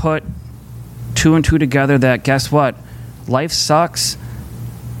put two and two together, that guess what? Life sucks.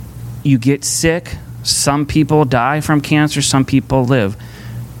 You get sick. Some people die from cancer. Some people live.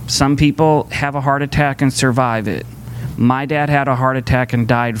 Some people have a heart attack and survive it. My dad had a heart attack and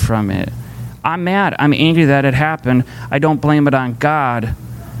died from it. I'm mad. I'm angry that it happened. I don't blame it on God.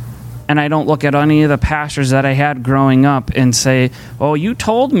 And I don't look at any of the pastors that I had growing up and say, oh, you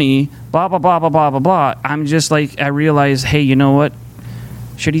told me, blah, blah, blah, blah, blah, blah, blah. I'm just like, I realize, hey, you know what?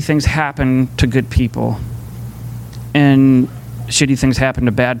 Shitty things happen to good people. And shitty things happen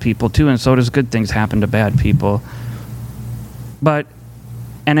to bad people too, and so does good things happen to bad people.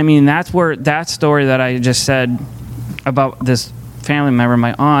 And I mean, that's where that story that I just said about this family member,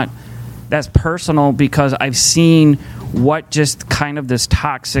 my aunt, that's personal, because I've seen what just kind of this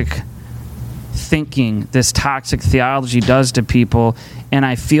toxic thinking, this toxic theology does to people, and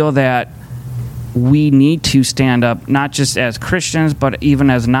I feel that we need to stand up, not just as Christians, but even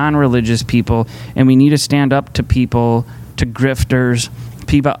as non-religious people, and we need to stand up to people, to grifters,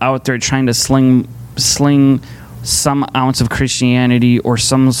 people out there trying to sling some ounce of Christianity or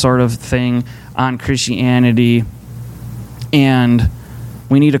some sort of thing on Christianity, and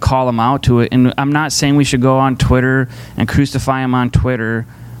we need to call them out to it. And I'm not saying we should go on Twitter and crucify them on Twitter,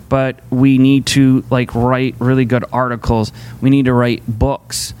 but we need to write really good articles. We need to write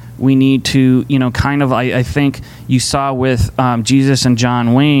books. We need to, I think you saw with Jesus and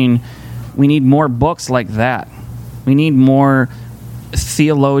John Wayne, we need more books like that. We need more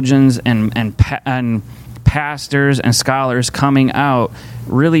theologians and pastors and scholars coming out,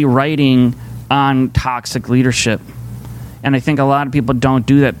 really writing on toxic leadership. And I think a lot of people don't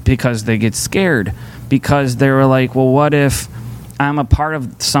do that because they get scared, because they were like, well, what if I'm a part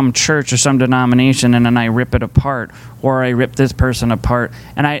of some church or some denomination and then I rip it apart, or I rip this person apart?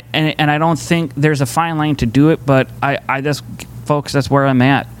 And I don't think there's a fine line to do it, but I just, folks, that's where I'm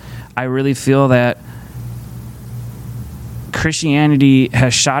at. I really feel that Christianity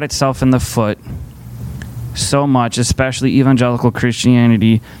has shot itself in the foot so much, especially evangelical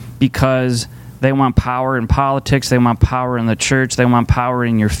Christianity, because they want power in politics, they want power in the church, they want power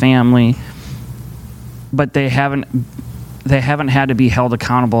in your family, but they haven't had to be held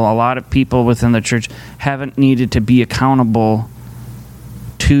accountable. A lot of people within the church haven't needed to be accountable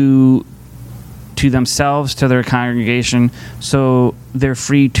to themselves, to their congregation, so they're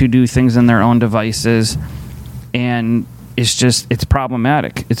free to do things in their own devices, and it's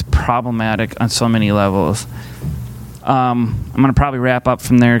problematic. It's problematic on so many levels. I'm going to probably wrap up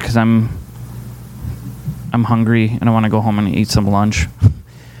from there because I'm hungry and I want to go home and eat some lunch.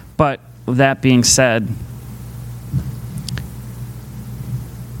 But with that being said,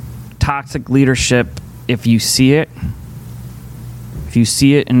 toxic leadership, if you see it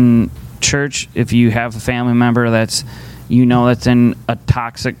in church, if you have a family member that's in a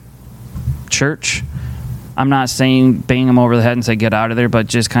toxic church, I'm not saying bang them over the head and say get out of there, but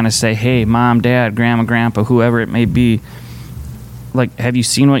just kind of say, hey, mom, dad, grandma, grandpa, whoever it may be, like, have you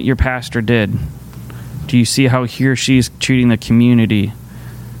seen what your pastor did? Do you see how he or she's treating the community?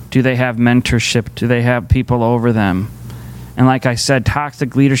 Do they have mentorship? Do they have people over them? And like I said,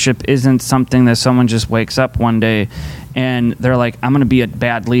 toxic leadership isn't something that someone just wakes up one day and they're like, I'm going to be a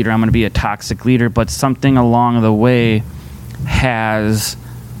bad leader, I'm going to be a toxic leader, but something along the way has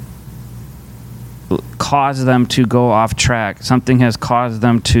caused them to go off track. Something has caused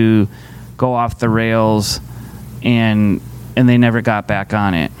them to go off the rails, and they never got back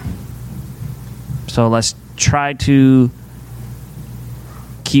on it. So let's try to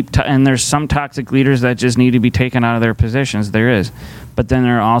and there's some toxic leaders that just need to be taken out of their positions. There is. But then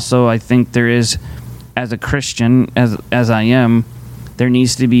there also, I think there is, as a Christian, as I am, there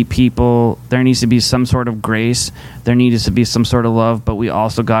needs to be people, there needs to be some sort of grace, there needs to be some sort of love, but we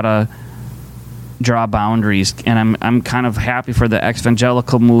also got to draw boundaries. And I'm kind of happy for the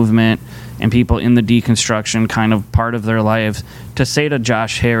evangelical movement and people in the deconstruction kind of part of their lives to say to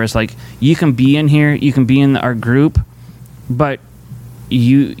Josh Harris, like, you can be in here, you can be in our group, but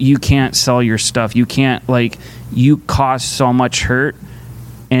you can't sell your stuff. You can't, like, you cause so much hurt,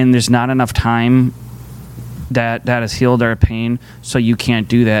 and there's not enough time that has healed our pain, so you can't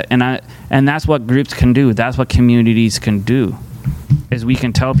do that. And that's what groups can do. That's what communities can do, is we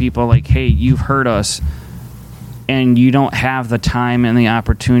can tell people, like, hey, you've hurt us, and you don't have the time and the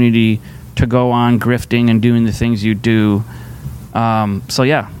opportunity to go on grifting and doing the things you do. So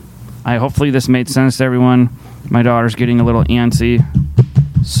yeah, hopefully this made sense to everyone. My daughter's getting a little antsy,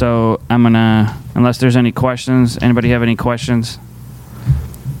 so I'm gonna, unless there's any questions, anybody have any questions?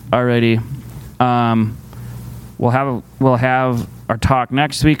 Alrighty. We'll have our talk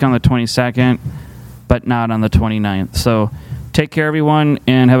next week on the 22nd, but not on the 29th. So take care, everyone,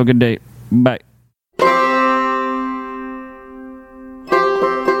 and have a good day. Bye.